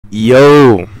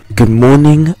Yo, good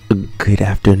morning, good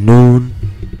afternoon,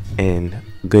 and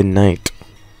good night.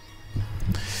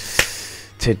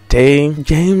 Today,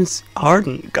 James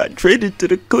Harden got traded to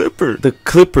the Clippers. The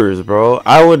Clippers, bro.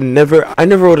 I never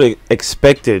would have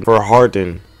expected for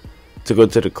Harden to go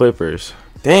to the Clippers.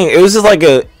 Dang, it was like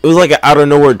an out of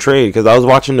nowhere trade because I was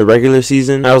watching the regular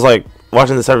season. I was like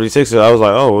watching the 76ers. I was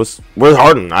like, oh, where's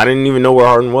Harden? I didn't even know where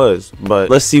Harden was. But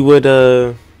let's see what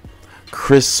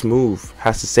Chris Smooth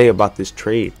has to say about this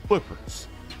trade. Clippers.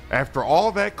 After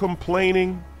all that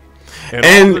complaining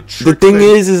and the thing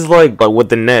is like with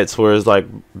the Nets, where it's like,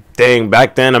 dang,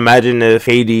 back then, imagine if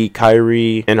KD,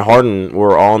 Kyrie, and Harden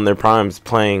were all in their primes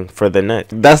playing for the Nets.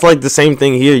 That's like the same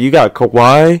thing here. You got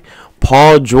Kawhi,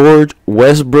 Paul George,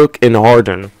 Westbrook, and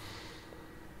Harden.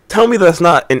 Tell me that's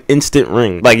not an instant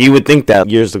ring. Like you would think that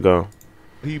years ago.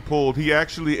 He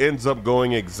actually ends up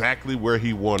going exactly where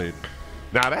he wanted.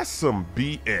 Now that's some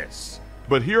BS.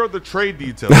 But here are the trade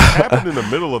details. It happened in the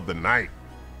middle of the night.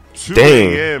 2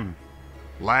 a.m.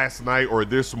 last night or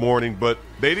this morning, but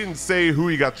they didn't say who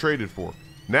he got traded for.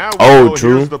 Now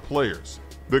here's the players.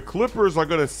 The Clippers are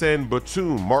going to send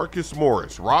Batum, Marcus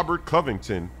Morris, Robert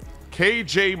Covington,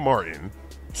 KJ Martin,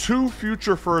 2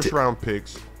 future first-round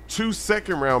picks, 2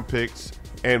 second-round picks,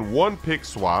 and 1 pick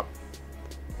swap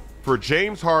for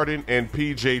James Harden and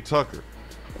PJ Tucker.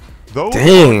 Those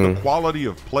are the quality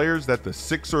of players that the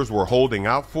Sixers were holding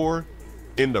out for.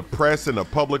 In the press and the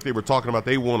public, they were talking about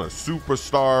they want a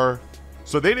superstar.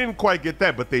 So they didn't quite get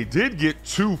that, but they did get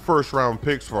 2 first-round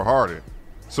picks for Harden.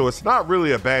 So it's not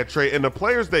really a bad trade. And the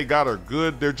players they got are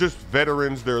good. They're just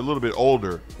veterans. They're a little bit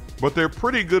older, but they're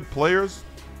pretty good players.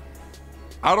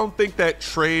 I don't think that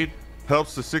trade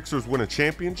helps the Sixers win a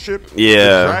championship.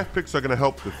 Yeah. The draft picks are going to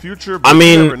help the future, but I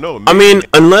mean, you never know.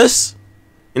 Unless,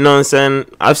 you know what I'm saying?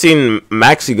 I've seen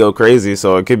Maxey go crazy,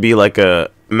 so it could be like a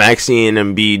Maxey and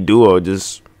Embiid duo,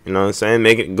 just, you know what I'm saying?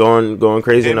 Make it going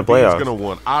crazy in the playoffs. He's going to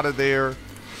want out of there.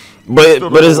 But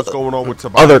it's what's going on with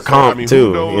Tobias. Other comp, too,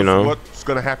 who knows you know? what's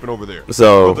going to happen over there.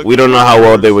 So we don't know how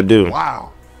well they would do.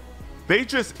 Wow. They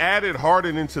just added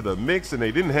Harden into the mix, and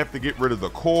they didn't have to get rid of the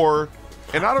core.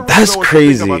 And I don't really know what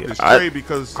to think about this trade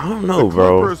because I don't know, the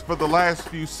Clippers, for the last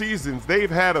few seasons, they've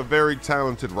had a very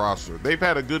talented roster. They've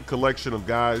had a good collection of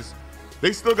guys.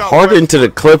 They still got Harden to the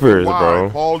Clippers, Kawhi, bro.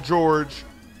 Paul George.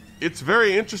 It's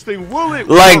very interesting. Will it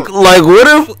like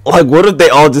work? what if they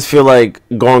all just feel like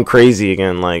going crazy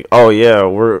again? Like, oh yeah,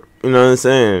 we're, you know what I'm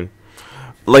saying?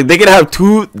 Like they could have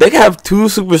two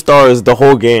superstars the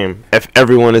whole game if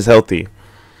everyone is healthy.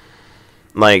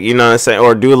 Like, you know what I'm saying?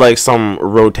 Or do like some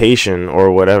rotation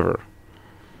or whatever.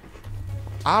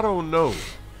 I don't know.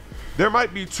 There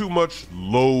might be too much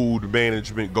load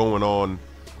management going on.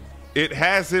 It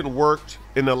hasn't worked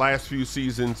in the last few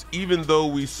seasons, even though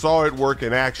we saw it work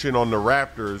in action on the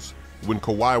Raptors when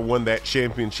Kawhi won that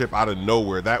championship out of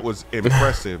nowhere. That was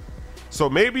impressive. So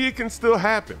maybe it can still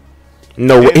happen.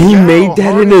 No, and he made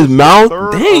that in his mouth?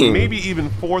 Dang. Maybe even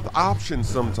 4th option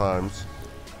sometimes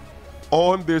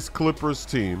on this Clippers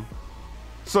team.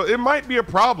 So it might be a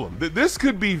problem. This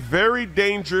could be very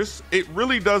dangerous. It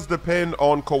really does depend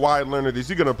on Kawhi Leonard. Is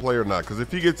he going to play or not? Because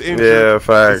if he gets injured,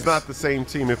 it's not the same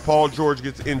team. If Paul George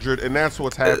gets injured, and that's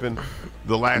what's happened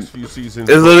the last few seasons.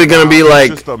 It's literally going to be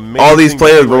like all these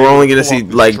players, but we're only going to see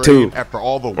like 2 after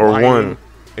all the or 1.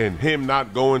 And him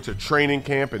not going to training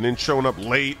camp and then showing up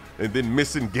late and then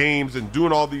missing games and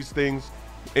doing all these things.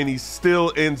 And he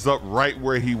still ends up right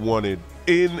where he wanted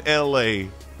in L.A.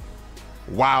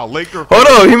 Wow, Laker. Hold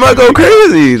on, he might go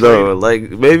crazy though.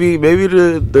 Like maybe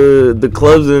the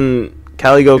clubs in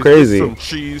Cali go crazy. Some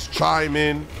cheese, chime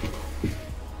in,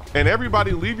 and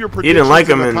everybody leave your predictions. He didn't like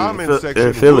him in the comment section.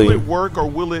 In Philly. Will it work or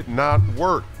will it not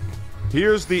work?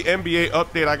 Here's the NBA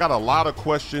update. I got a lot of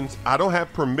questions. I don't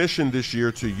have permission this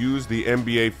year to use the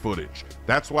NBA footage.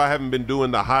 That's why I haven't been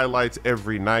doing the highlights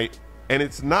every night. And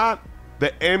it's not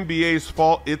the NBA's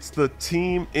fault. It's the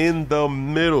team in the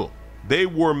middle. They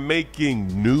were making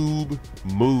noob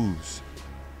moves.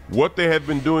 What they have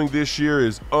been doing this year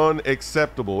is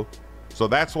unacceptable. So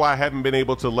that's why I haven't been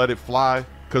able to let it fly,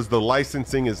 because the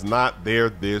licensing is not there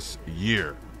this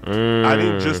year. I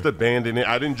didn't just abandon it.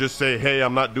 I didn't just say, hey,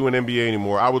 I'm not doing NBA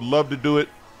anymore. I would love to do it,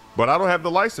 but I don't have the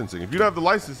licensing. If you don't have the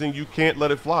licensing, you can't let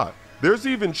it fly. There's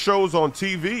even shows on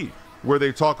TV where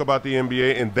they talk about the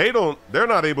NBA and they're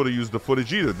not able to use the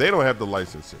footage either. They don't have the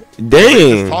licensing. Dang.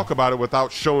 They just talk about it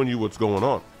without showing you what's going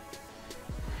on.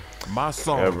 My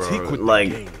song, yeah,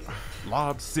 like,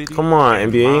 Lob City. Come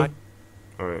on, NBA.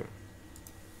 All right.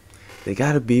 They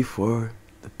gotta be for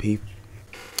the people.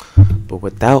 But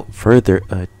without further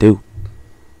ado,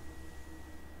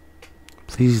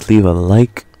 please leave a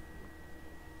like,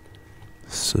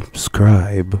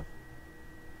 subscribe,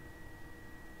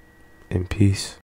 and peace.